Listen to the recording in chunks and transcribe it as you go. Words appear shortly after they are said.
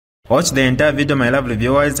Watch the entire video, my lovely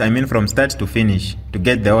viewers, I mean from start to finish, to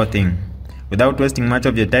get the whole thing. Without wasting much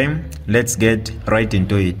of your time, let's get right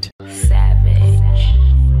into it.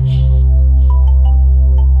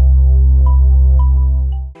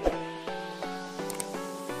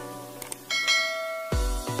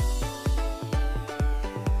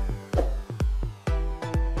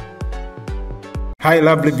 Hi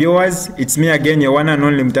lovely viewers, it's me again, your one and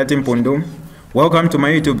only Mutati Mpundu. Welcome to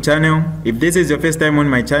my YouTube channel. If this is your first time on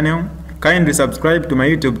my channel, kindly subscribe to my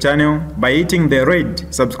YouTube channel by hitting the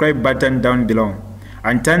red subscribe button down below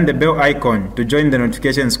and turn the bell icon to join the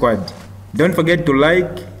notification squad. Don't forget to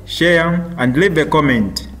like, share and leave a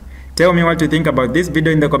comment. Tell me what you think about this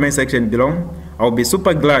video in the comment section below. I'll be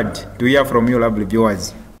super glad to hear from you lovely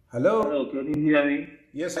viewers. Hello? Hello, can you hear me?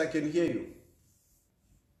 Yes, I can hear you.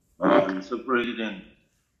 Mr. President,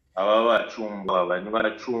 ababa chumba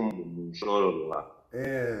banywa chumbu mshororo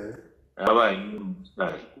aba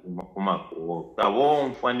nyumba kumako tabo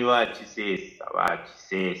mfani bachisesa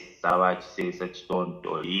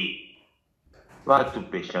chitonto yi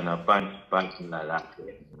batupeshana panti la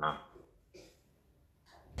lake na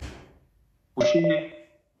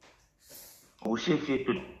ushefe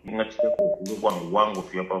tu ngachita wangu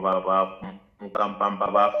fya baba mkampamba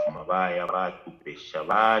bafuma baya batupesha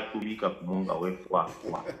batubika kumunga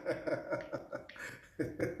wefwafwa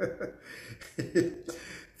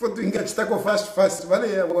Foto ingachita ko fast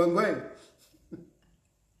vale ya wangwe.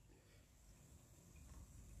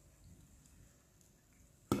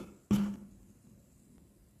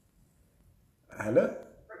 Hello?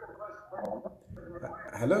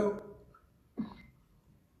 Hello?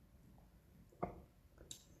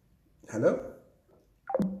 Hello?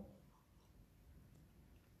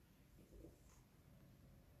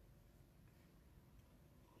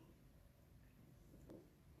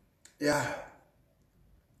 Yeah,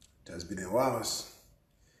 it has been a while.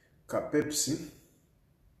 Pepsi.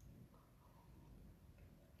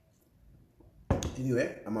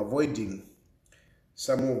 Anyway, I'm avoiding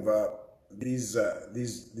some of these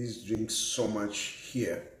drinks so much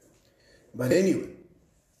here. But anyway,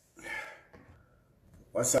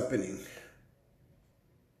 what's happening?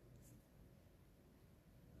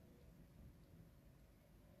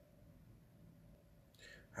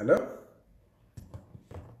 Hello?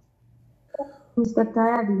 Mr.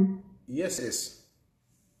 Tayari. Yes.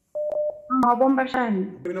 Mabomba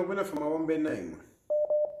shani. Bino from Mabomba name.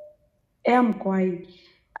 Mkwai.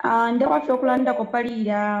 Ndewafya okulanda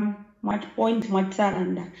kopalira mwat point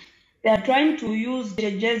mwatsanda. They are trying to use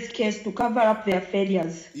JJ's case to cover up their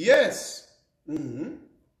failures. Yes.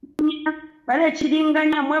 Bale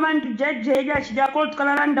chilinganya mwe bantu JJ ya chidako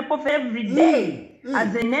tukalanda pof every day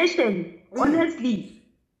as a nation. Honestly.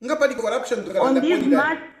 Ngapali corruption on this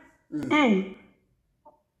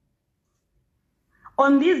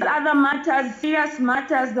on these other matters, serious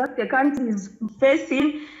matters that the country is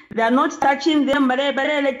facing, they are not touching them, but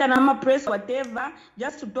let nama press whatever,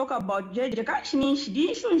 just to talk about JJ.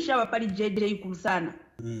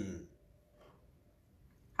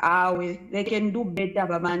 They can do better,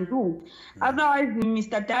 Bamandu. Otherwise,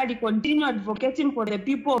 Mr. Tadi, continue advocating for the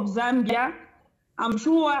people of Zambia. I'm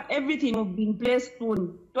sure everything will be in place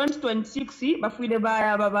soon. 2026,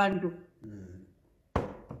 Babandu.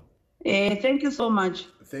 Thank you so much.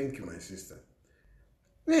 Thank you, my sister.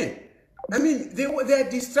 I mean, they are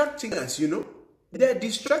distracting us, you know. They are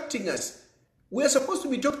distracting us. We are supposed to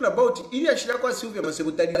be talking about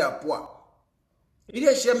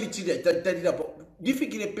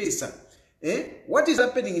what is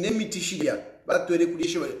happening in Emitishilia?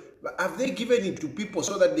 Have they given it to people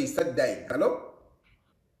so that they start dying? Hello?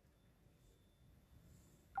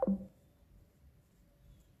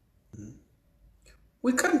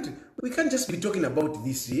 We can't just be talking about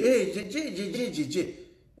this. Hey, JJ.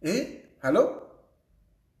 Hello?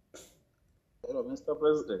 Hello, Mr.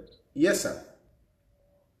 President. Yes, sir.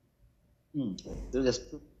 They're just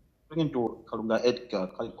talking to Kalunga Edgar,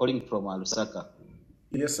 calling from Lusaka.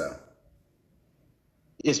 Yes, sir.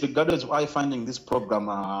 Yes, regardless of why finding this program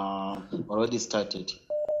already started.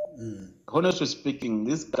 Honestly speaking,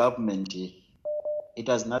 this government, it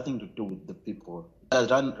has nothing to do with the people. It has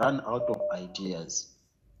run out of ideas.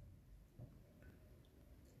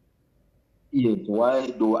 Yes, why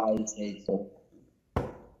do I say so?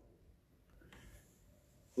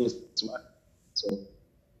 Yes, so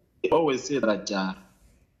they always say that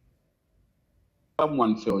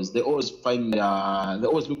someone fails. They always find they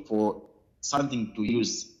always look for something to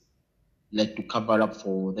use, like to cover up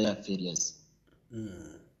for their failures.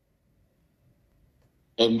 And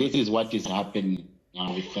this is what is happening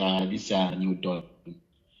with this new dawn.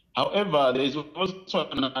 However, there is also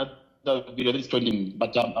video that is trending,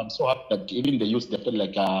 but I'm so happy that even the youth, they feel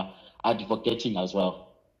like advocating as well.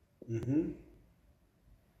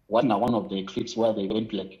 One of the clips where they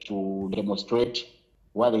went like to demonstrate,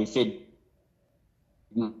 where they said,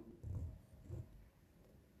 no,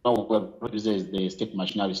 produces the state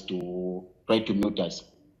machineries to try to mute us.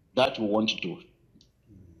 That we want to do.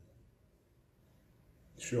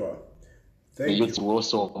 Sure. The Thank you. youth will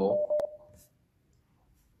also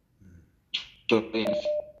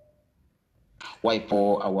wipe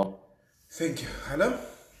for our. Thank you. Hello?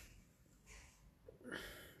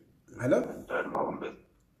 Hello?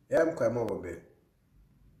 Yeah, I'm quite mobile.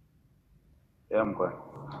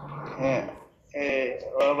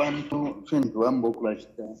 Abantu fintu bambokula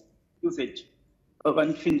chita usage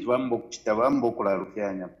abantu fintu bambokita bambokula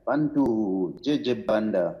lufyanya bantu jeje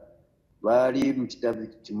banda bali mchitavi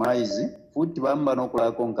timaizi futi bamba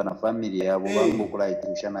nokulako nkana family yabo bambokula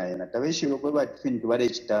itusha naye na tabeshiro kwe bati fintu bale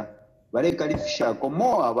chita bale kalifisha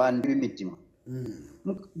komo abantu imitima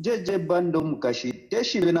jeje bando mukashi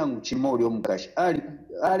teshile nangu chimoli omukashi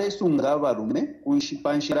ali sunga abarume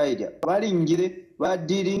kunshipanshira ilya balingire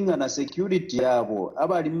badiringa na security yabo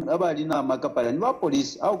abali na makapala ni ba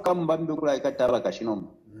police au kama bambe kula ikataba kashinomba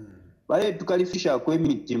bale tukalifisha kwe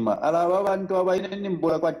mitima alaba abantu abaine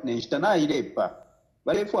mbola kwati neshita na ilepa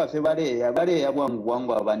bale fwafe bale ya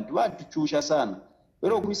bwangu abantu batuchusha sana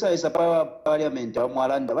Pero kuisa esa parliament wa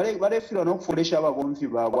mwalanda bale fira no kufundisha abagomfi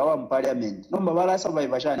babo aba mu parliament nomba balasa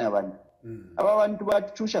bayibashane abantu aba bantu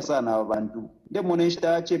batuchusha sana abantu ndemone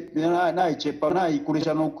chitache na ichepa na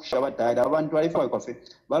ikulisha no kushaba tayari abantu balifa kwafe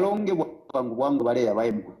balonge bwangu bale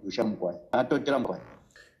yabaye mkutusha mkwai atotera mkwai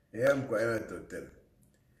mkwai atotera.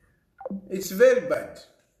 It's very bad.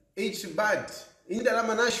 It's bad.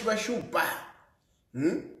 Indalama nashibashupa.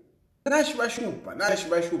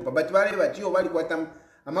 Nashibashupa but bale batiyo bali kwata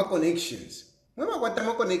ama connections. Mwema kwata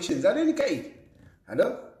ama connections aleni kai.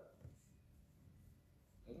 Hello?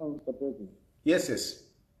 Hello, Mr. President. Yes.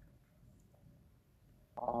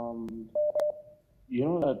 You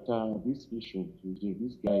know that this issue,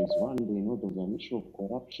 these guys, one, they know there's an issue of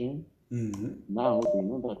corruption. Now they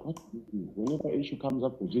know that what to do. Whenever issue comes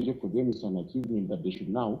up for JJ, for them it's an achievement that they should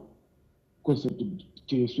now, because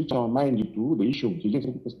to switch our mind to the issue of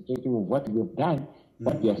JJ, perspective of what we have done,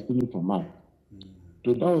 what they are stealing from us.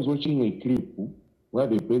 So I was watching a clip where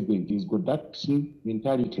the president has got that same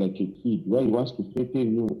mentality like a kid, where he wants to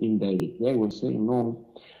threaten you indirectly, where he was saying, no,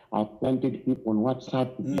 I've planted people on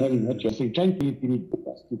WhatsApp, hearing what you're saying, trying to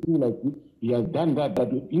feel like he has done that, but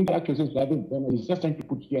in the actual sense, he's just trying to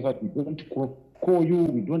put here that we don't call you,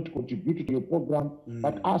 we don't contribute to your program,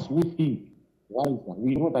 but us with him,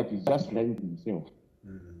 we know that he's just lying to himself.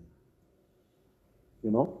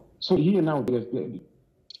 You know? So here now, there's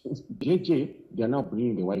JJ, they are now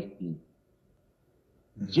bringing the wife in.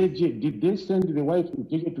 JJ, did they send the wife to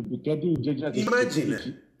JJ to be guarding JJ?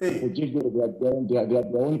 Imagine. For JJ, they are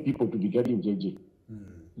the only people to be guarding JJ.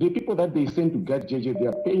 The people that they send to guard JJ, they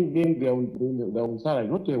are paying them, they are on salary,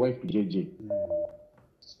 not the wife to JJ.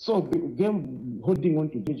 So them holding on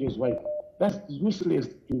to JJ's wife, that's useless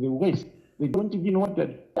to the West. They don't even know what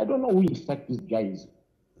that. I don't know who instructed these guys.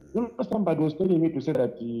 You know, somebody was telling me to say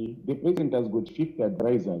that the president has got 50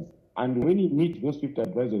 advisors, and when he meets those 50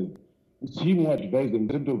 advisors, it's him who advises them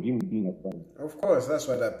instead of him being advised. Of course, that's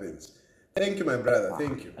what happens. Thank you, my brother.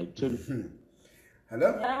 Thank you. I tell you.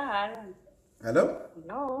 Hello? Yeah. Hello?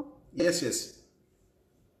 Hello. Yes.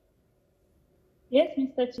 Yes,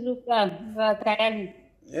 Mr. Chiluka. Kayali.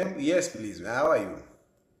 Yes, please. How are you?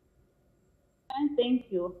 Fine,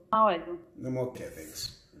 thank you. How are you? I'm okay,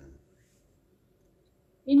 thanks.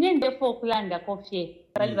 Inende Falkland coffee.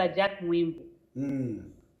 Jack Mwimbu.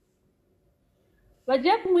 But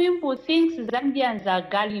Jack Mwimbu thinks Zambians are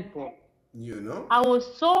gullible. You know? I was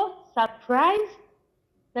so surprised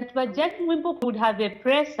that Jack Mwimbu could have a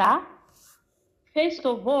presser, first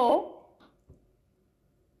of all,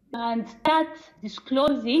 and start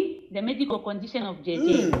disclosing the medical condition of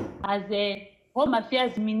JJ as a Home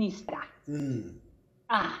Affairs Minister.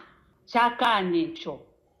 Chaka nature.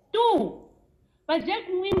 Two, but Jack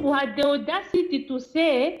Mwimbu had the audacity to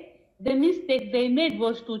say the mistake they made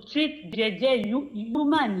was to treat JJ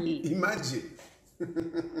humanly. Imagine.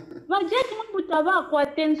 But Jack Mwimbu taba kwa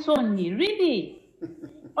tensoni, really?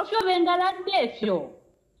 Osho bengala defyo.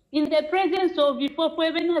 In the presence of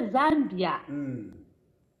Ifofwebena Zambia.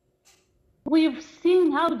 We've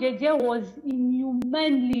seen how JJ was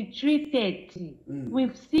inhumanly treated.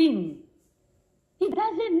 We've seen. He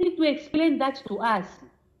doesn't need to explain that to us.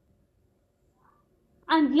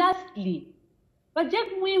 And lastly, but Jack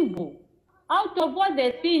Mwimbu, out of all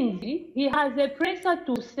the things, he has a pressure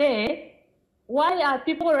to say why are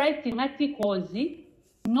people writing articles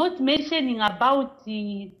not mentioning about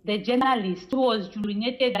the journalist who was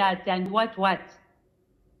urinated at and what?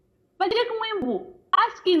 But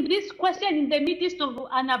asking this question in the midst of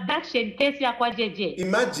an abduction case ya kwa JJ.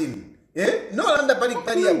 Imagine. No under panic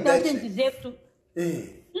abduction. Doesn't deserve to.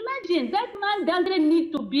 Imagine that man doesn't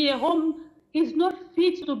need to be a home. He's not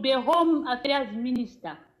fit to be a home affairs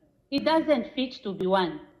minister. He doesn't fit to be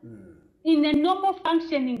one. In a normal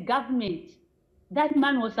functioning government, that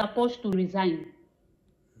man was supposed to resign.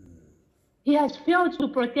 He has failed to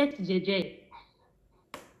protect JJ.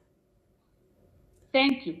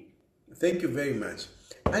 Thank you. Thank you very much.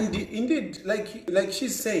 And indeed, like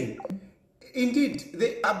she's saying, indeed,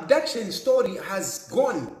 the abduction story has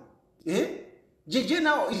gone. JJ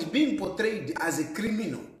now is being portrayed as a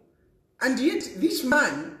criminal. And yet, this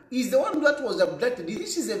man is the one that was abducted.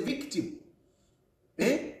 This is a victim.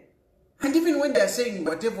 And even when they are saying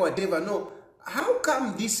whatever, no, how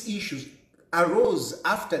come these issues arose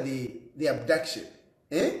after the abduction?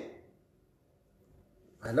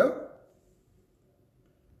 Hello?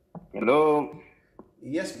 Hello?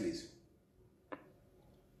 Yes, please.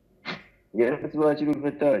 Yes, what you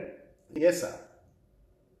referred. Yes, sir.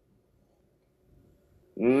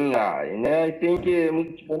 I think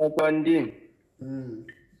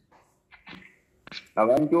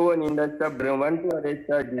abantu in that problem want to arrest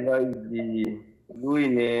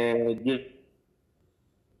doing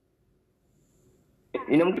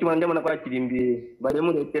ina mtu mandema na kwa kilimbi bale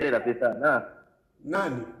mu leterera pesa na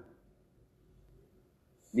nani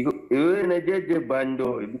diko ewe na jeje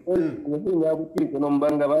bando because kuzi ya buti kono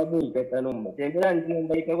mbanga babu ikatano mtembera ndi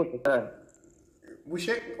mbaika ko tata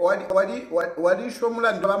bushe wadi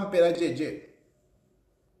shomula ndo bampera jeje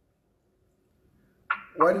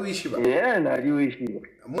wadi wishiba na ali wishiba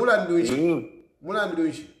mula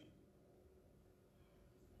nduishi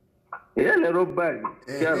na robali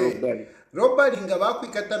ya robali nga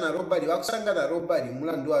bakwikata na robali bakusanga na robali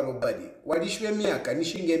mulandu wa robali walishwe miaka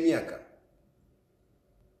nishinge miaka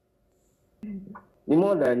ni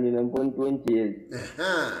more than 20 years.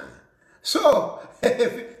 So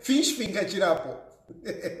fish finger chirapo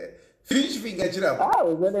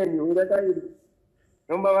uzaleni ungatani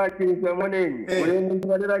nomba wakiniswa moneni ule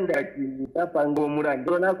ndibadala ndaki tapango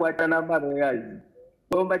mulando na kwata na baro yazi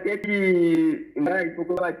nomba teki ngai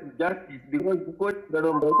pokoba justice because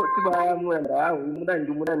nomba ko tibaya mwenda awu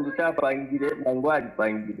mulando tapangire mangwali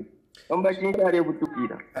pangire nomba chinkare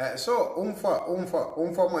butukira so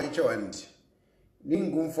umfa mwancho andi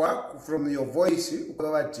ningumfa from your voice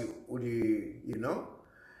ukabati uli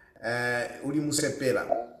uli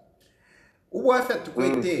musepela ubwafa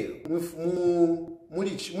tukwete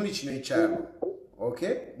muri kino icharo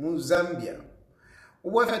okay mu Zambia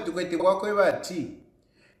ubwafa tukwete kwako bati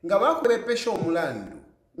nga bakubepesha omulandu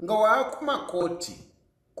nga wakuma koti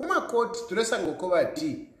turesa ngoko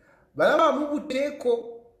bati balaba mu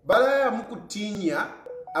buteko balaya mu kutinya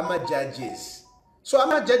ama judges so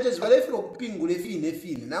ama judges balefira okupingula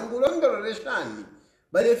efine nangulondololeshani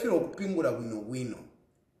balefira okupingula bwino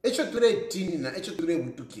echo ture tinina echo ture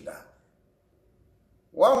butukira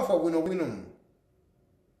wamfa bwino mu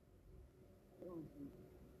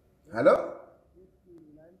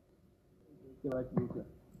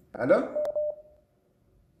Hello?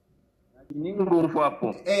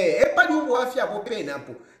 Ningumfapo epali ubwafya bo pena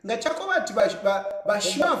po ngachako bati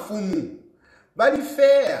bashimafumu bali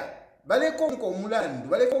fair bale konko omulandu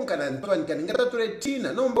bale konka na ntwani kani ngata ture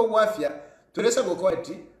tina nomba ubwafya turesa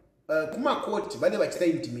gokwati kuma koti bale bakita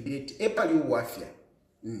intimidate epali ubwafya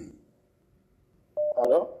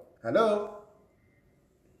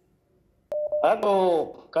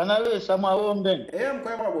Hello, kanawe sama bombe.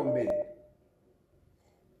 Mkwai mwa bombe.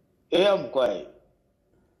 Mkwai.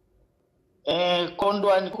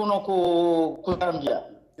 Kondwani kuno ku Zambia.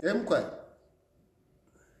 Mkwai.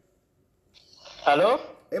 Hello?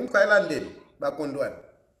 Mkwai London ba kondwani.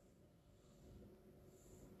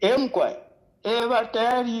 Mkwai.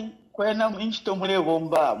 Batayari kwena inchito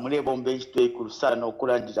mule bombe inchito ikurusana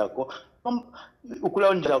okulandirako.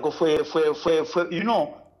 Okulandirako fwe you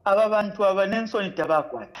know aba bantu abanensoni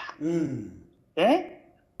tabakwata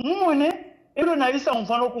mumone ero nalisa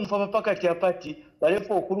mfano kumfa pakati ya party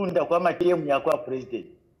balefo okulunda kwa matemu ya kwa president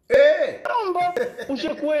amba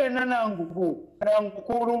ushekwena nangu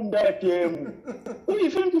kulunda temu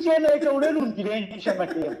ulifintu sana eka ulelundira ndisha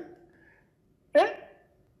matemu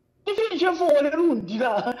ifintu fo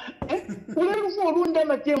ulelundira ulelufo ulunda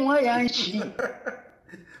matemu hayanshi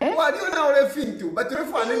wali ona ule fintu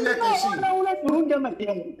baturefana nyakishi ule turunde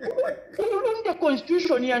matemu turunde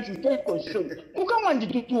constitution ya justice constitution ukama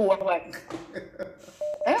nditutu wabati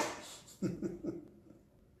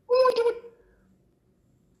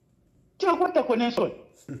what the connection?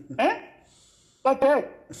 But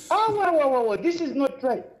this is not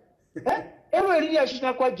right. Every year she's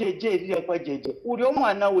not quite JJ. Uri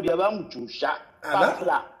omwana uri abamuchusha.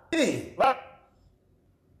 Bafla.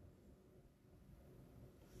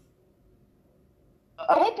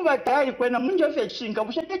 Abantu batali kwena munjo feshinga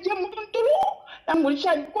bushete muntu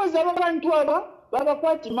nangulisha because abantu aba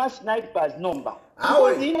babakwati mass snipers number.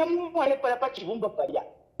 Because ina mwale pala pa chivumba pala.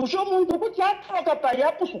 Musho muntu kuti atoka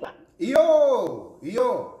pala pusuka.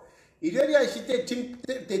 Iyo. Ileli ashite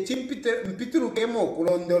mpituru kemo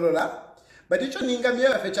kulondolola. But icho ninga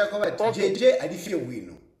miya fecha kwa JJ alifie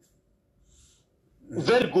wino.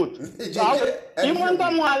 Very good.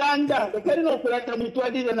 Imwanga mwalanda. Ekari no kulata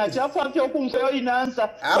mituadile na chafu afyo kumfeo inansa.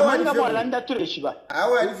 Imwanga mwalanda tureshiba.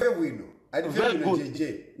 Awe alifie wino. Alifie wino JJ.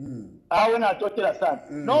 Awe na totela sana.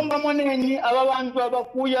 Nomba mwenenyi ababantu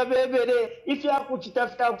abakuya bebere. Ifi haku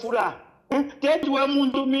chitafita kura. Tetu we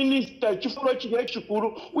muntu minister chifulo chile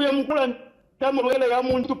chikuru. Uye mkula tamurwele ya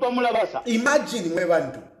muntu pamula basa. Imagine mwe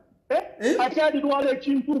bantu. Achadi duwale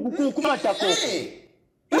chintu kukumatako.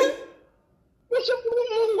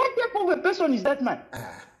 What type of a person is that man?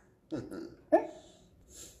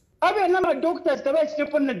 Abe nama doctors tabai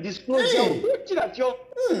step on the disclosure. Uchira cho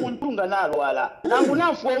muntunga na alwala.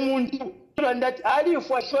 Nanguna for muntu. That ali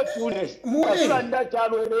for short illness. That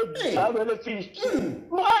alwele finish. Don't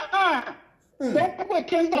go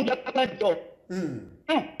change the job.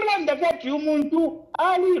 Plan the fact you muntu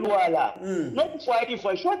ali alwala. Not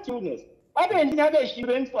for short illness. Abe never she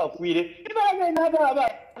went for freedom. Abe never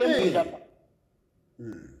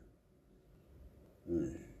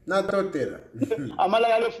Na totela. Amala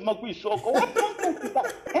yale fuma kuisoko.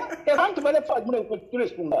 Abantu bale fa mune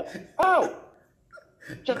kurespunga. How?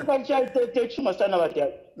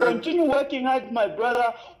 Continue working hard, my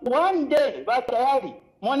brother. One day, batayari.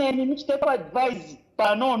 Mone ni mchitepo advise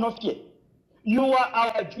pano nofye. You are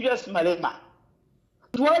our Julius Malema.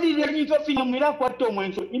 Tuwali lenyi kofina mwila kwa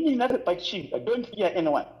tomwenso. Ini inape pachinga. Don't fear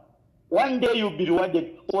anyone. One day you'll be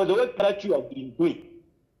rewarded for the work that you have been doing.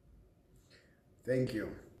 Thank you.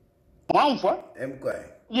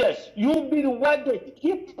 Yes, you'll be rewarded.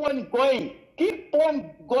 Keep on going. Keep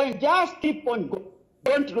on going. Just keep on going.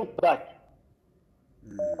 Don't look back.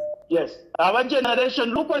 Yes. Our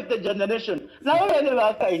generation, look at the generation. Now we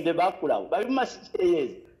are in the Bakura. But we must stay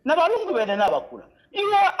years. You are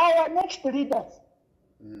our next leaders.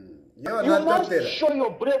 You must show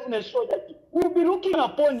your braveness so that we'll be looking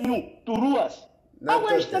upon you to rule us. How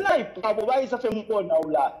is the night?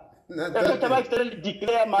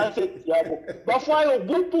 Declare myself. Before you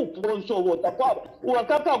go to Pronso,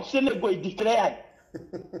 Wakaka Senego declared.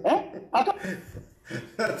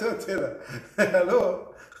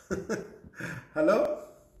 Hello? Hello?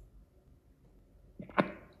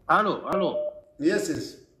 Hello?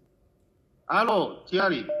 Yes. Hello,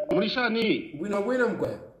 Tiari. Murishani. Wino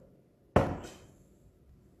mkwe.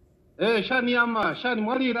 Shani ama, Shani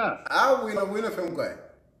mwalira. Wino femkwe.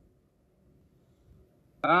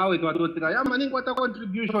 Wetu watotira. Yama ningu wata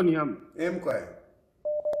contribution yama. Mkwe.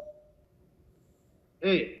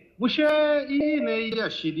 Bushe ine ili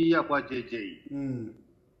ashiria kwa JJ.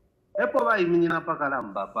 Epo ba iminina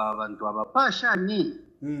pakalamba pa abantu aba Shani.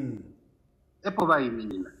 Epo ba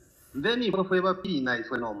iminina. Then ifo fweba pina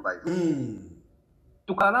ifwe nomba ifo.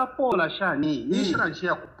 Tukala pola Shani. Nishira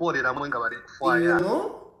nshia kupolera mwenga bari kufaya.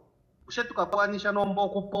 Bushe tukapanisha nombo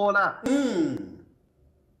kupola.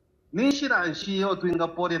 Nishira nshio tuinga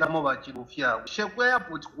polera mo bachirufya. Bushe kweya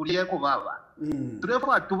puchikulieko baba.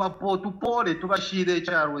 Turefa tupole tubashire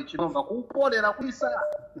charwe chinomba kupolera kwisa.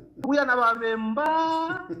 Kuya na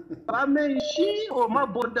bamemba bamenshi o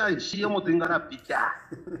maboda nshio mo tuinga na picha.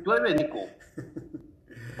 Tuwebe niko.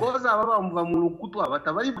 Koza baba mva mulukutu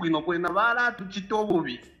abatabari bwino kwena bara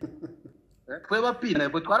tuchitobubi. Kweba pina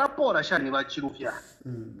ibo twarapora Shani bachirufya.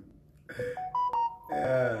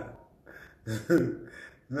 Yeah.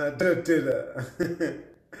 Not totally.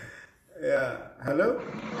 Yeah. Hello?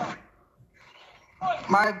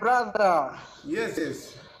 My brother.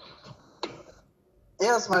 Yes.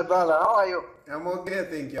 Yes, my brother. How are you? I'm okay,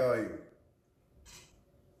 thank you. How are you?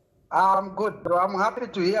 I'm good, bro. I'm happy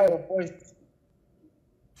to hear your voice.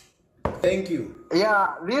 Thank you.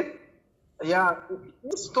 Yeah,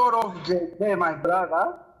 this story of JJ, my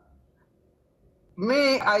brother,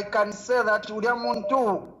 me, I can say that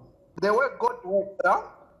Muntu, the way God works,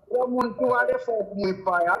 Muntu are for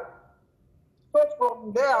Mupaya. So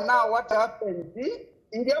from there now, what happens?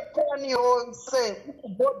 In the plan, you say,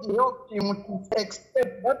 God helped him to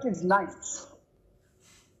accept. That is nice.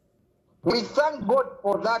 We thank God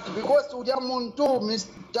for that because Ujamuntu,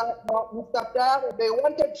 Mr. Tayaro, they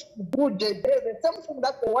wanted to do JJ the same thing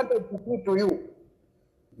that they wanted to do to you.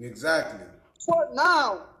 Exactly. So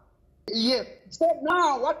now, yes. So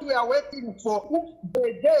now, what we are waiting for, if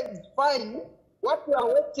JJ is fine, what we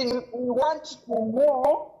are waiting, we want to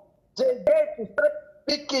know JJ to start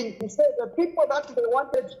speaking to say the people that they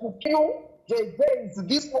wanted to kill JJ is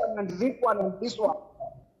this one and this one and this one.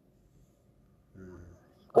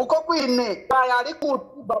 But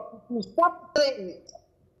to stop saying it.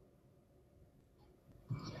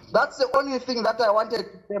 That's the only thing that I wanted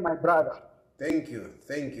to say, my brother. Thank you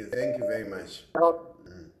very much. Hello?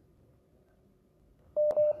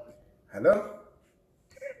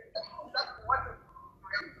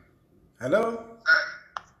 Hello?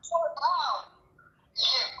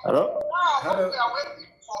 Hello? Hello?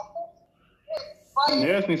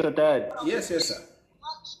 Yes, Mr. Tad. Yes, sir.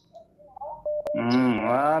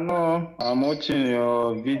 I know. I'm watching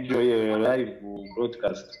your video, your live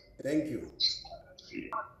broadcast. Thank you.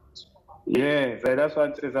 Yes, I just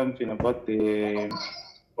want to say something about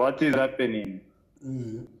what is happening.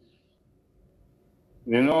 You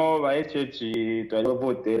know, by church, to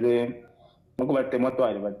vote,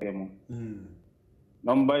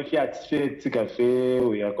 number if you had cafe,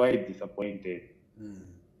 we are quite disappointed.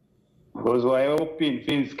 Because we're hoping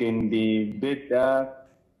things can be better.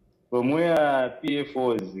 From where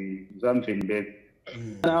PFOs, something better.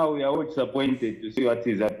 Now we are all disappointed to see what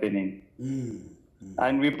is happening.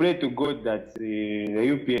 And we pray to God that the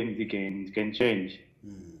UPND can change.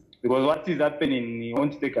 Because what is happening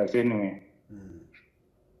won't take us anywhere.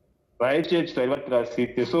 By church,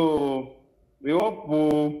 so we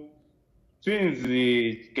hope things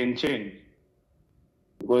can change.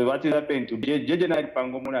 Because what is happening to JJ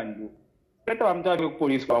Pangomulandu? I'm talking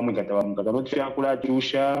police for me. Not Fiakula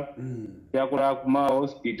Jusha, Fiakula Kuma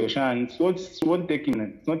hospital, chance. It's not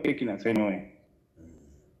taking us anywhere.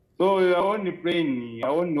 So we are only praying, I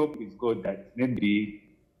only hope with God that maybe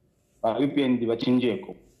UPND will change.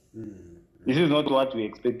 This is not what we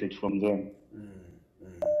expected from them.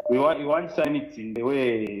 We want sanity in the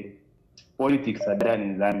way politics are done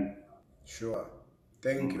in Zambia. Sure.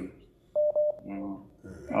 Thank you.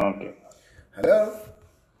 Okay. Hello?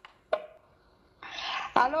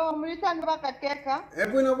 Hello, Mlitani bakateka.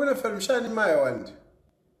 Bwino fermshani maya wandi.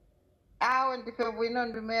 Awo ndife bwino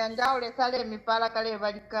ndumeanda ule sale mipala kale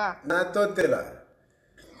balika. Na totela.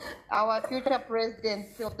 Our future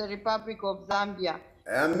president of the Republic of Zambia.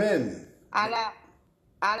 Amen. Ala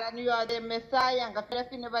you are the Messiah.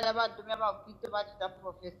 Ngafilafine bala bantu mema ukito batita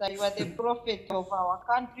professor. You are the prophet of our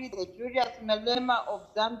country, the Julius Malema of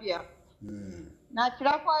Zambia. Na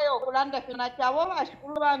chirafayo kulanda fina chawo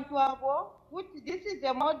bashikulu bantu abo. This is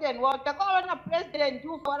a modern world. Takona president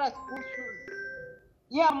who for us school shoes.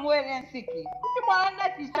 Yeah, mwere nsiki. Tumalanda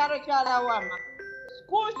ticharo chala wama.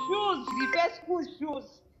 School shoes, repair school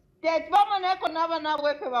shoes. Tetwama neko nava na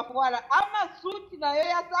wepe wafuara. Ama suti na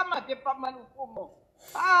yoya sama pepa manufumo.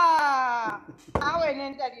 Awe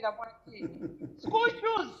nenda lila mwachini. School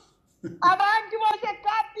shoes. Abantu wose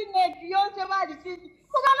cabinet yonse wali chini.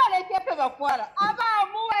 Kukama lekepe wafuara. Aba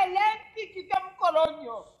amuwe lensi kike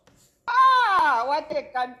mkolonyo. What a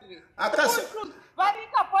country.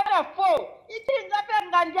 Varika pona fo. Iti ngape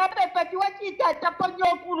nganjape pati wachita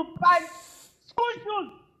taponyo kuru pan. School shoes.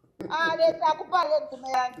 Leta kupale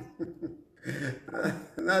ntumeyangi.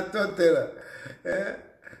 Na totela.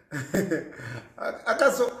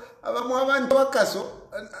 Akaso, abamu abantu akaso,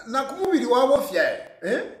 nakumubiri wabofya.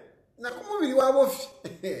 Nakumubiri wabofya.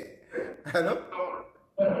 Hello?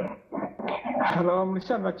 Hello,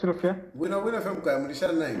 Mlishan Machurufia. Bwino from kwa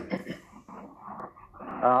Mlishan 9.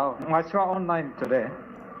 Much online today.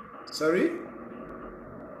 Sorry?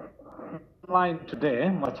 Online today,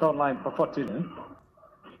 much online for 14.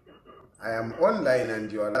 I am online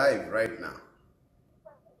and you are live right now.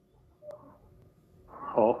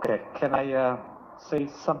 Okay, can I say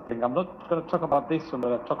something? I'm not going to talk about this one,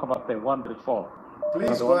 but I'll talk about the one before.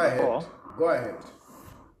 Please go ahead. Before. Go ahead.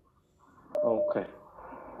 Okay.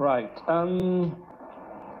 Right.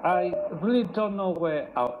 I really don't know where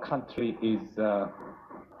our country is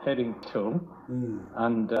heading to,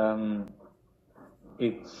 and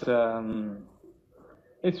it's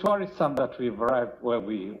worrisome that we've arrived where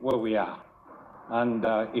we are, and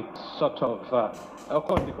it's sort of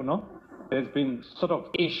there's been sort of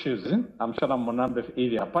issues. I'm sure I'm on number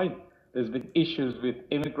area. There's been issues with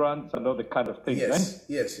immigrants and all the kind of things. Yes,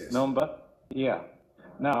 yes. Number, yeah.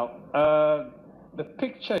 Now, the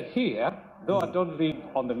picture here, though I don't live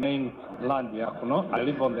on the main land here, I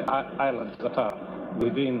live on the islands that are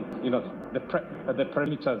within, the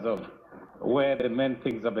perimeters where the main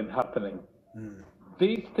things have been happening.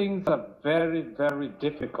 These things are very, very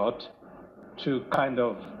difficult to kind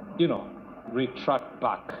of, you know, retract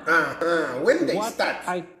back. When they start,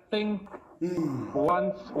 I think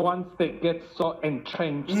once they get so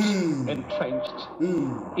entrenched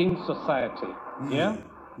in society,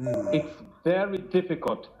 it's very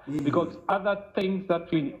difficult because other things that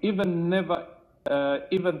we even never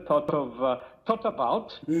even thought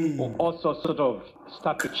about will also sort of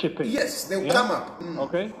start to chip in. Yes, they'll come up.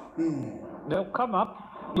 Okay? They'll come up.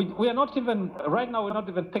 We are not even, right now, we're not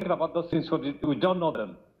even thinking about those things because we don't know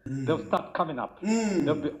them. They'll start coming up.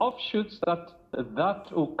 There'll be offshoots that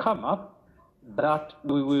will come up that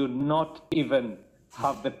we will not even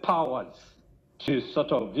have the powers to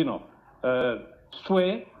sort of, you know,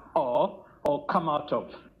 sway or come out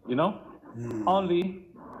of, you know. Only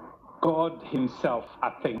God himself, I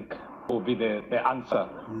think, will be the answer.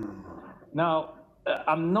 Now,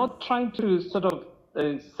 I'm not trying to sort of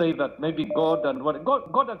say that maybe God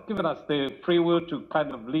has given us the free will to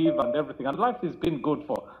kind of live and everything, and life has been good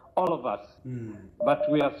for all of us, but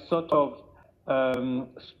we are sort of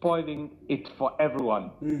spoiling it for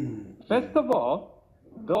everyone. First of all,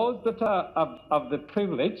 those that have the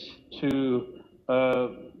privilege to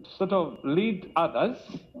sort of lead others,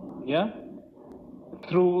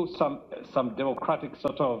 through some democratic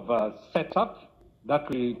sort of setup that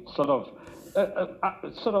we sort of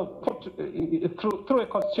put through a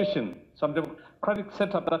constitution, some democratic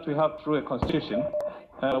setup that we have through a constitution.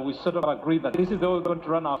 We sort of agree that this is the way we're going to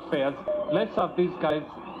run our affairs. Let's have these guys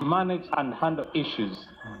manage and handle issues.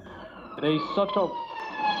 They sort of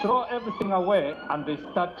throw everything away and they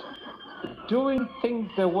start doing things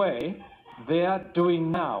the way they are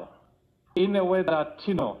doing now, in a way that,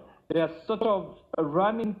 you know, they are sort of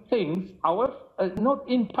running things, however, not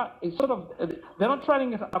in sort of, they're not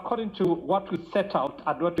running it according to what we set out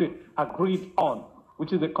and what we agreed on,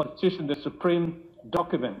 which is the Constitution, the supreme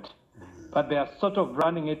document. But they are sort of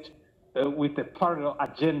running it with a parallel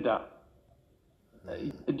agenda.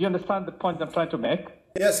 Do you understand the point I'm trying to make?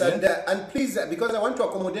 Yes, and please, because I want to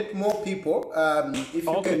accommodate more people, if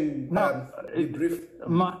you can be brief.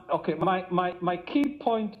 My key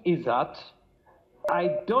point is that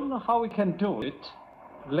I don't know how we can do it.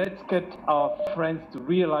 Let's get our friends to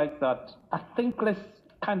realize that. I think let's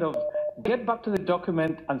kind of get back to the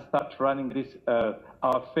document and start running this our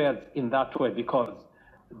affairs in that way, because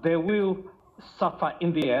they will suffer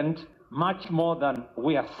in the end much more than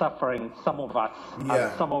we are suffering, some of us,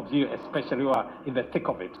 and some of you, especially who are in the thick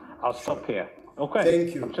of it. I'll stop here. Okay.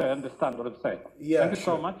 Thank you. I'm sure I understand what I'm saying. Yeah, Thank you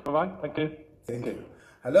so much. Bye-bye. Thank you. Thank you.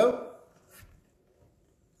 Hello?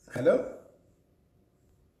 Hello?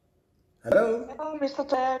 Hello? Hello, Mr.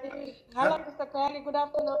 Terry. Hello, Mr. Terry. Good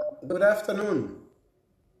afternoon. Good afternoon.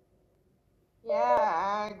 Yeah,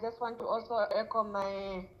 I just want to also echo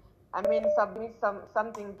submit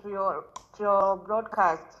something to your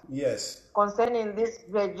broadcast. Yes. Concerning these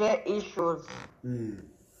VJ issues.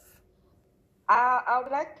 I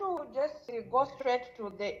would like to just go straight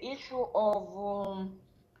to the issue of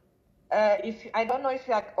if I don't know if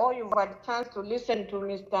you you've had a chance to listen to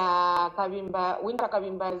Mr. Winter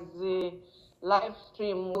Kavimba's live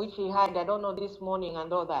stream, which he had, I don't know, this morning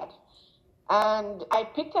and all that. And I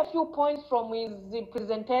picked a few points from his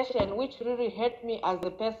presentation, which really hurt me as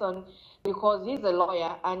a person, because he's a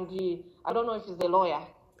lawyer, and I don't know if he's a lawyer,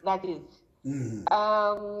 that is.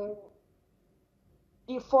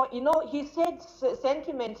 He said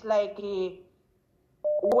sentiments like,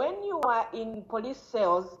 when you are in police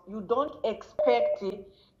cells, you don't expect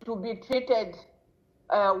to be treated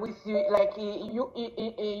with you like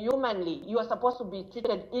humanly. You are supposed to be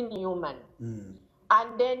treated inhuman.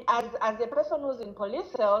 And then as a person who's in police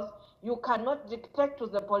cells, you cannot dictate to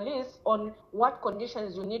the police on what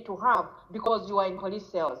conditions you need to have because you are in police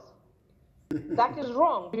cells. That is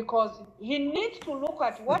wrong, because he needs to look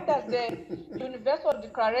at what does the Universal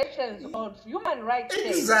Declarations of Human Rights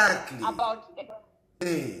say about.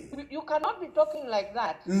 You cannot be talking like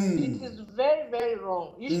that. It is very, very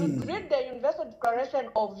wrong. You should read the Universal Declaration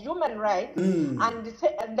of Human Rights and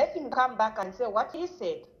let him come back and say what he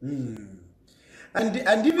said. And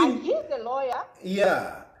even he's a lawyer.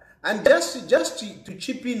 Yeah. And just to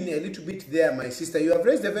chip in a little bit there, my sister, you have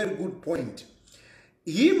raised a very good point.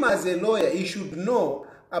 Him as a lawyer, he should know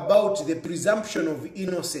about the presumption of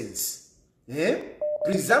innocence.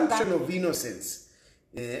 Presumption of innocence.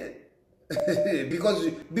 Because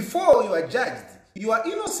before you are judged, you are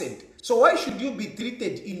innocent. So why should you be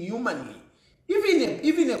treated inhumanly?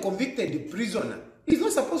 Even a convicted prisoner is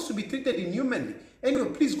not supposed to be treated inhumanly. Anyway,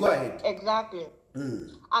 please go ahead. Exactly.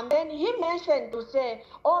 And then he mentioned to say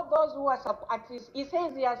all those who are artists. He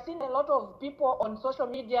says he has seen a lot of people on social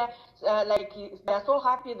media they're so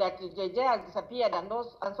happy that JJ has disappeared and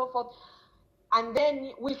so forth. And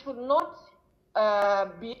then we should not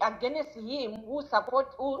be against him who's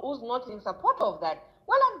not in support of that.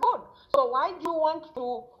 Well and good. So why do you want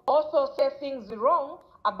to also say things wrong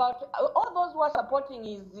about all those who are supporting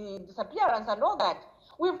his disappearance and all that?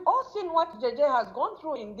 We've all seen what JJ has gone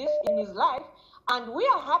through in his life, and we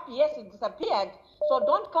are happy, yes, he disappeared. So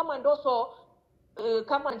don't come and also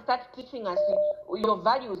come and start teaching us your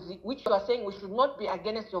values, which you are saying we should not be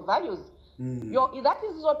against your values. That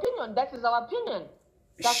is his opinion. That is our opinion.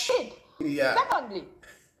 That's it. Yeah. Secondly,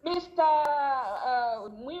 Mr.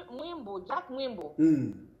 Jack Mwimbu,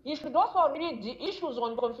 he should also read the issues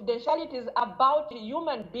on confidentialities about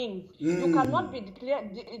human beings. You cannot be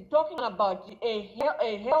talking about a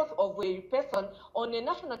health of a person on a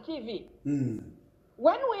national TV.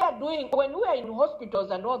 When we are in hospitals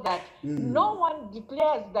and all that, no one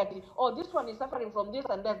declares that, oh, this one is suffering from this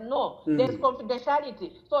and that. No, there's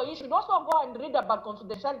confidentiality. So you should also go and read about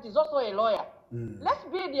confidentiality. He's also a lawyer. Let's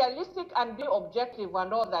be realistic and be objective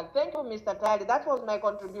and all that. Thank you, Mr. Tali. That was my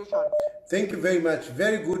contribution. Thank you very much.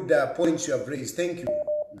 Very good points you have raised. Thank you.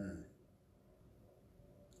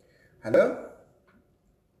 Hello?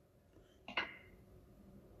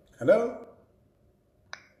 Hello?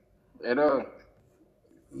 Hello.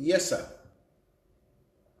 Yes, sir.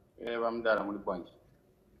 I'm there. I'm going to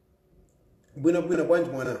Bueno,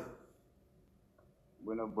 mwana.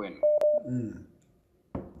 Bueno.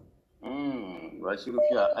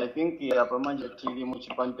 Vachirufya. I think yapamanje tili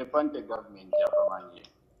muchipante government yapamanje.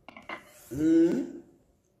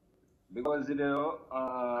 Because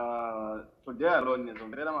today alone is on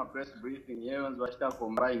my press briefing here on Washita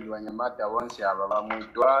combined Wanyamata once you have a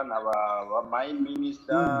Muitwa, a mine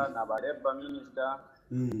minister, a labor minister.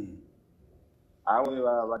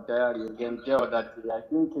 However, you can tell that I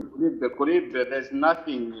think there's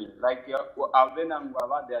nothing like they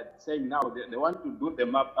are saying now they want to do the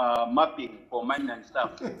mapping for mine and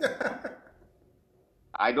stuff.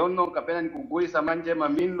 I don't know, kapena nikugulisa manje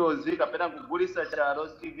mamindozi, kapena kugulisa charo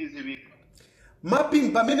TV.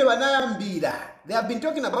 Mapping pamene banayambira. They have been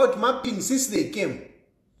talking about mapping since they came.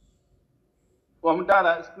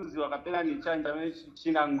 Wamutala excuse wakapena ni chanja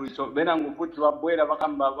chinangu icho benangu futi wabwera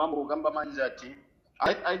bakamba bambo kamba manjati.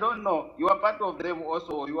 I don't know. You are part of them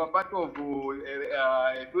also. You are part of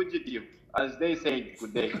a fugitive, as they said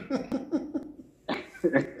today.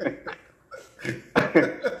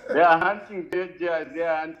 They are hunting Tejas, they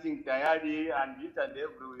are hunting Tayari, and each and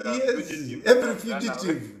every fugitive. Every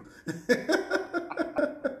fugitive.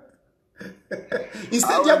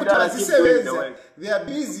 Instead they are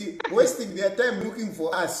busy wasting their time looking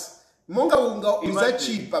for us. Monga unga uza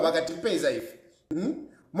cheap abakatipeza if.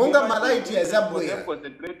 Monga malaiti ya zabwera.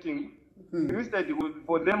 Concentrating. Instead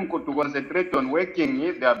for them to concentrate on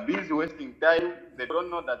working, they are busy wasting time. They don't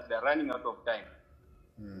know that they are running out of time.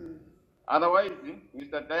 Otherwise,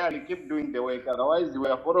 Mr. Tayali, keep doing the work. Otherwise, we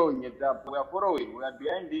are following it up. We are following. We are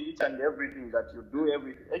behind each and everything that you do,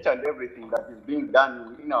 each and everything that is being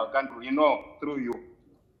done in our country, through you.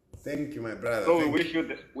 Thank you, my brother. So we wish you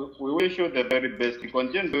the very best.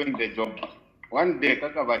 Continue doing the job. One day,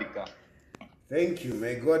 Kakavarika. Thank you.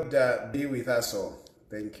 May God be with us all.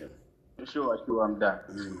 Thank you. Sure, I'm done.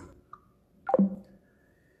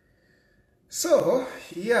 So,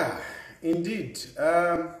 yeah, indeed.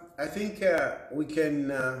 I think we can,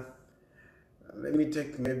 let me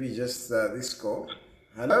take maybe just this call.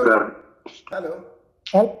 Hello? Hello?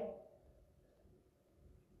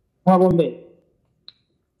 Mwabombe.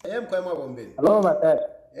 Mwabombe. Hello, Matari.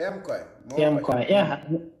 Mwabombe. Yeah.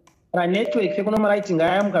 Network, se kuno writing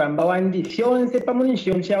karamba wandi. Fionse pamuni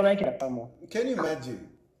fionse kira pamo. Can you imagine?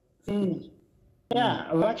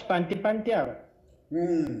 Yeah, watch panty awa.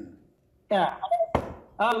 Yeah.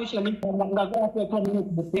 Wish you ngakwa kwa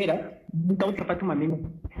kubera ndauta patuma mimi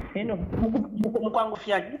eno mukwangu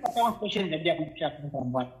fyaki kwa question ndia kuchaka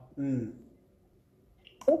kwamba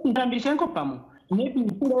ndambishenko pamo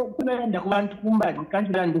nebi kunaenda kubantu kumbali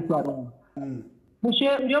kanjira ndiswaro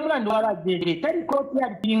mushe ndio mlando wala jeje tari kopi ya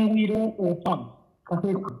pingwire pam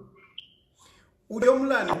kaseko udio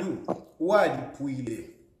mlando walipuile.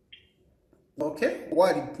 Okay,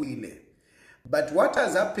 walipuile. But what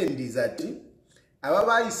has happened is that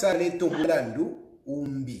ababa isaleto mulandu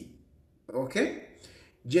umbi. Okay?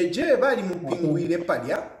 Jeje bali mupingwile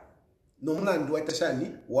palya no mulandu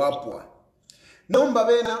watashani wapwa. Nomba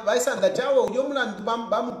bena baisanda chawo uyo mulandu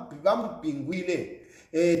bamupingwile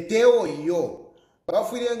teo yo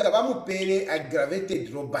bafuirenga bamupele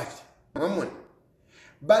aggravated robbery. Mamona.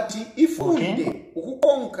 but ifunde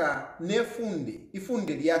ukukonka nefunde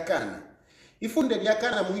ifunde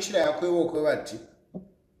lyakana muishira yakwewo kwebati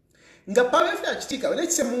nga pavefe achitika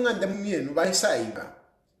let's say munganda mumienu baisaiba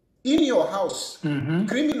in your house.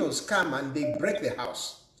 Criminals come and they break the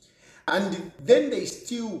house and then they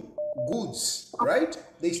steal goods, right?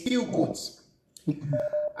 They steal goods.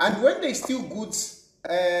 And when they steal goods,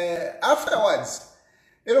 afterwards,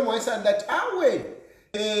 you know, that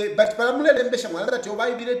but paramule lembesha mwana that you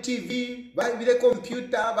buy the TV, buy the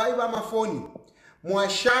computer, buy my phone.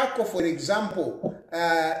 Mwashako, for example,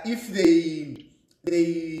 if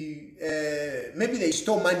maybe they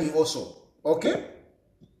stole money also, okay?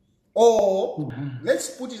 Or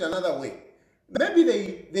let's put it another way. Maybe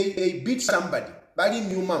they beat somebody, bali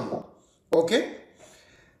new mom, okay?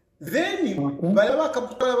 Then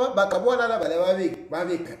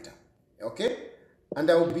okay? And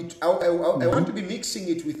I want to be mixing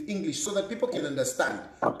it with English so that people can understand.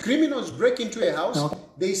 Criminals break into a house,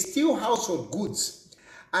 they steal household goods,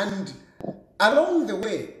 and along the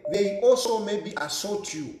way, they also maybe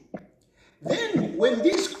assault you. Then, when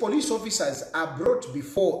these police officers are brought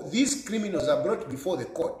before, these criminals are brought before the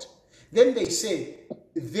court, then they say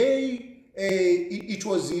it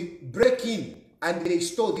was a break-in and they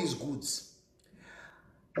stole these goods.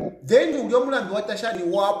 Then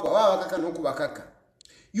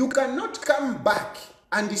you cannot come back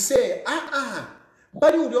and say,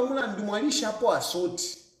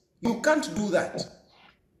 you can't do that.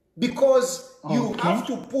 Because you have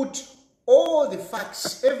to put all the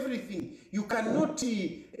facts, everything. You cannot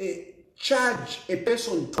charge a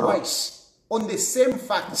person twice on the same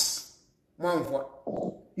facts.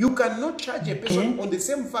 You cannot charge a person on the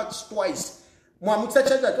same facts twice. That's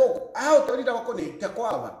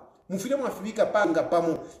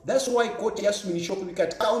why court asked me to look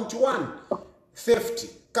at count 1, theft,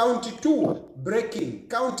 count 2, breaking,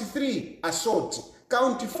 count 3, assault,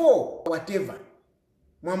 count 4, whatever.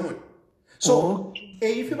 So,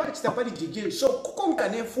 if you watch the party, so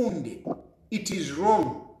it is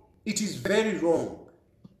wrong. It is very wrong.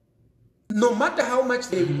 No matter how much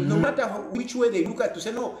they, no matter which way they look at to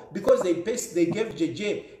say no, because they gave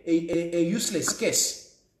JJ a useless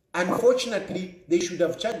case. Unfortunately, they should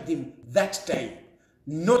have charged him that time,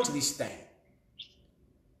 not this time.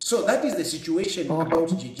 So that is the situation about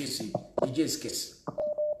JJ's case.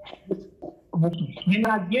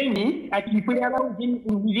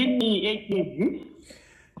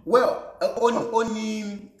 Well,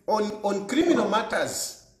 on criminal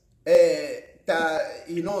matters,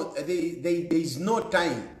 you know, there is no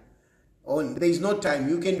time. There is no time.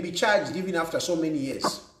 You can be charged even after so many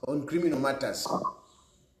years on criminal matters.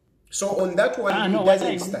 So on that one, it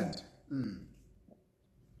doesn't stand.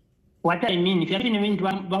 What I mean, if you have been then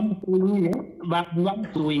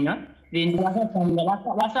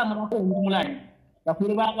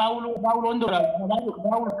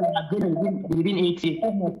within 8 years.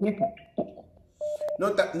 No,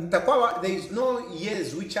 there is no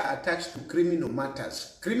years which are attached to criminal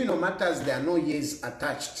matters. Criminal matters, there are no years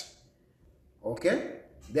attached. Okay?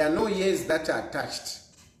 There are no years that are attached.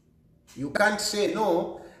 You can't say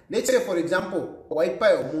no. Let's say, for example,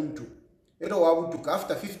 waipa omuntu.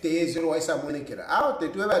 After 50 years,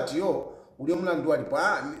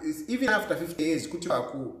 even after 50 years,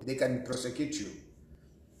 they can prosecute you.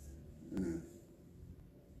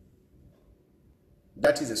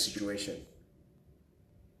 That is the situation.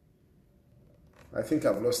 I think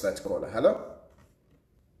I've lost that caller. Hello?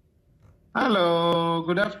 Hello,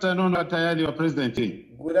 good afternoon, Atayali, your president.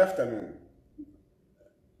 Good afternoon.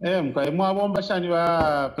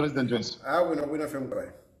 President West. We know from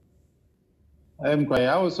Krai. I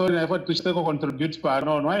was sorry I thought to contribute to our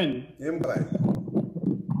own wine.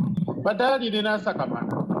 But I didn't answer Kamana.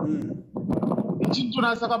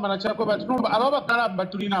 Chintuna Sakamana Chako, but no, Ababa Kala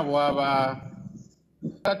Baturina Wava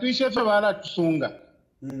Katuisha Favara Tsunga.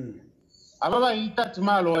 Ababa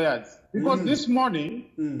Itatma lawyers. Because this morning,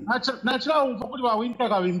 natural winter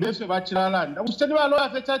Kavimbe Bachilaland. I was telling my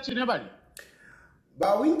lawyers at church in everybody.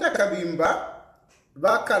 Winter Kavimba.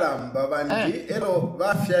 Bakalamba Bandi, Elo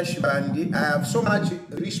Bafiash Bandi, I have so much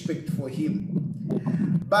respect for him.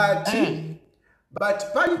 But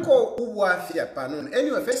Paliko Uwafia Panon,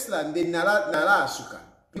 anyway, first land, they Nala Suka.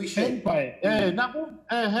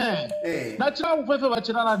 Natural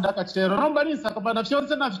Bachelor Dakachero, nobody is about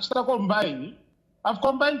Fiona combine. I've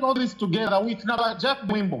combined all this together with Jack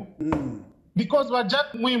Wimbo. Because what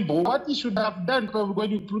Jack Wimbo, what he should have done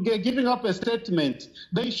when you giving up a statement,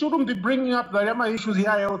 they shouldn't be bringing up the Rama issues here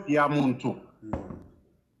out here, Muntu.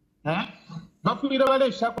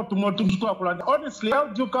 Honestly, how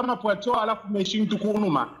do you come up with your machine to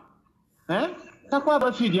Kunuma? takwa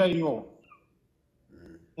bafirya yo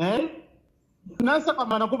nasa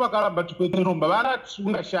kamana kuba kalamba tukweteromba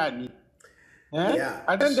baratusunga shani Yeah.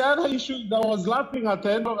 And then the other issue that I was laughing at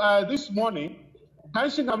the end of this morning, when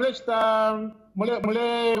you're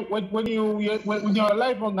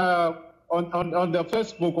live on the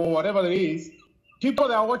Facebook or whatever it is, people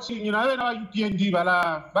that are watching, you know, UPND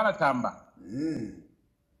baratamba.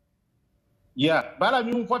 Yeah,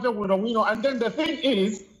 and then the thing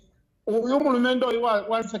is, uyu mulumendo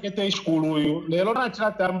wansekete school uyu lero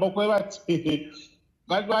nachatamba kwebati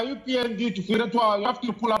but by UPND you have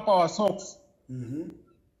to pull up our socks.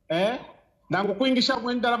 Nangu kuingisha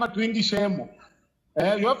mwendala tuingishemo.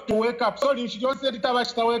 You have to wake up. So you should just say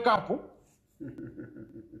to wake up.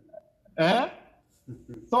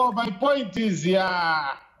 So my point is,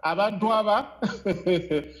 yeah, abantu aba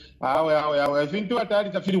awe vintu atari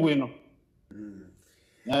tafiri weno.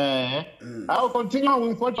 I'll continue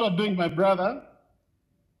with what you're doing, my brother.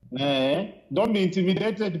 Don't be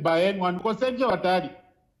intimidated by anyone because send you atari.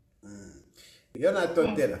 You're not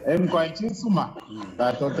totela.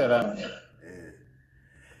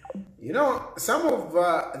 You know, some of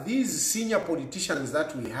these senior politicians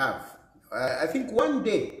that we have, I think one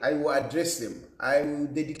day I will address them. I will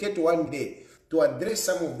dedicate one day to address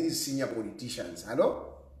some of these senior politicians. Hello?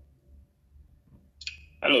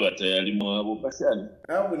 Hello, batayali mwabo pasani.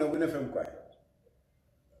 Wina femkwa.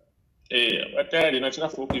 Batayali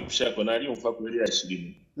nachinafu kushako nali umfa kweli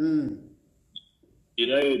ashirini.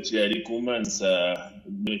 Irayo tiyari kumansa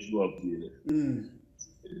mwefu wapile.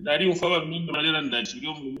 Nari umfa mmindo malera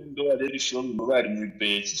ndachiriyo mmindo wa lady show mbari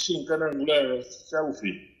mwipe. Chishinkana ngula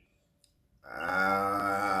saufi.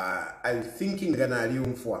 I'm thinking gana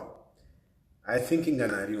aliumfwa.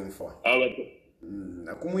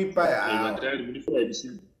 Nakumuipa ya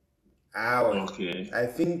okay. I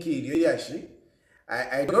think actually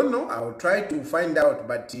I don't know. I will try to find out,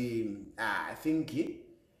 but I think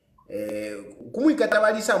kumuikata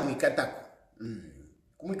balisa muikatako.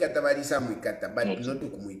 Kumuikata balisa muikata, but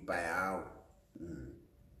not kumuipa yao.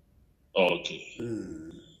 Okay.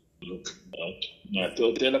 Look, na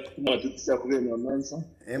totela kuma tutisa kubena mansa.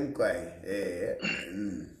 Mkwai.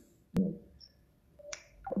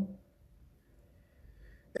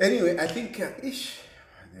 Anyway, I think the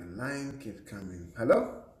line kept coming.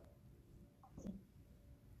 Hello?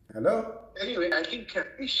 Anyway, I think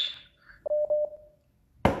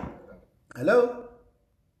hello?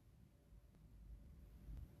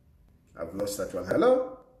 I've lost that one.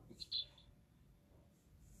 Hello?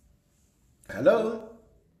 Hello?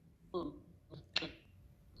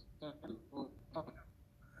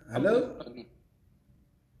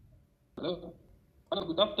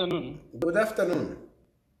 Good afternoon. Good afternoon.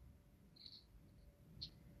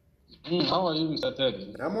 How are you, Mr.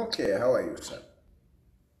 Teddy? I'm okay. How are you, sir?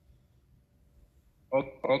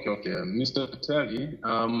 Okay. Mr. Teddy,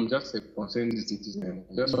 I'm just a concerned citizen.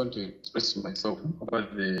 I just want to express myself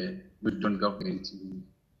about the Britain government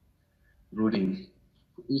ruling.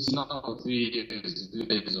 It's now 3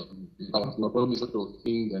 years of no promise sort of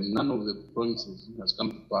thing, and none of the promises has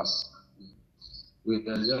come to pass. We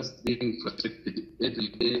are just being frustrated every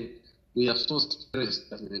day. We are so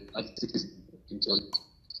stressed as citizens.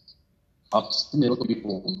 I've seen a lot of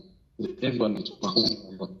people, everyone is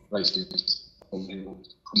home prices of the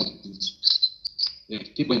commodities. They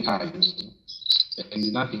keep going high,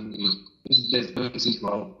 and nothing is there's nothing to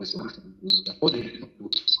our solution.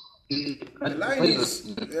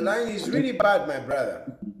 The line is really bad, my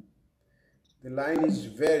brother. The line is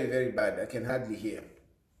very, very bad. I can hardly hear.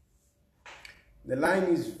 The line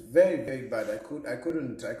is very, very bad. I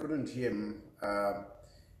couldn't hear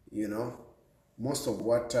you know, most of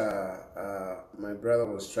what my brother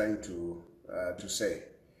was trying to say.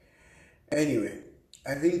 Anyway,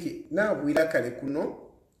 I think now it's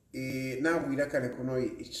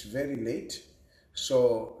very late,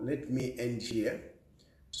 so let me end here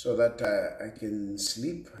so that I can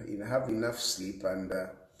sleep, have enough sleep, and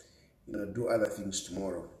do other things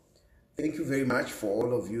tomorrow. Thank you very much for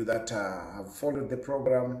all of you that have followed the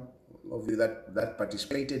program, all of you that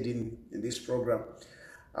participated in this program.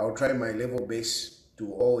 I'll try my level best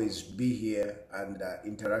to always be here and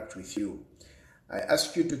interact with you. I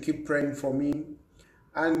ask you to keep praying for me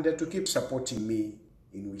and to keep supporting me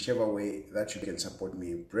in whichever way that you can support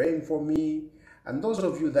me. Praying for me, and those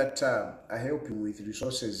of you that are helping with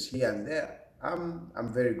resources here and there, I'm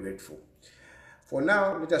very grateful. For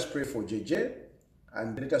now, let us pray for JJ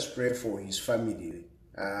and let us pray for his family.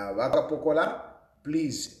 Wakapokola,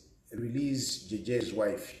 please release JJ's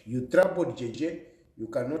wife. You troubled JJ. You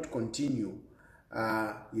cannot continue,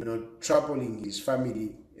 troubling his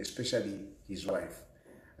family, especially his wife.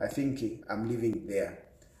 I think I'm leaving there.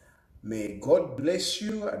 May God bless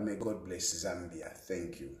you and may God bless Zambia.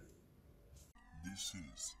 Thank you. This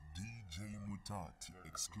is DJ Mutati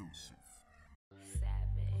exclusive.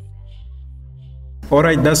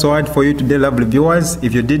 Alright, that's all for you today, lovely viewers.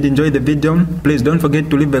 If you did enjoy the video, please don't forget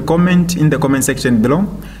to leave a comment in the comment section below.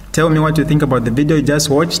 Tell me what you think about the video you just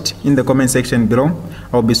watched in the comment section below.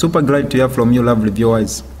 I'll be super glad to hear from you, lovely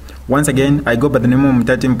viewers. Once again, I go by the name of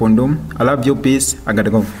Mutati Mpundu. I love you, peace, I gotta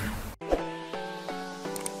go.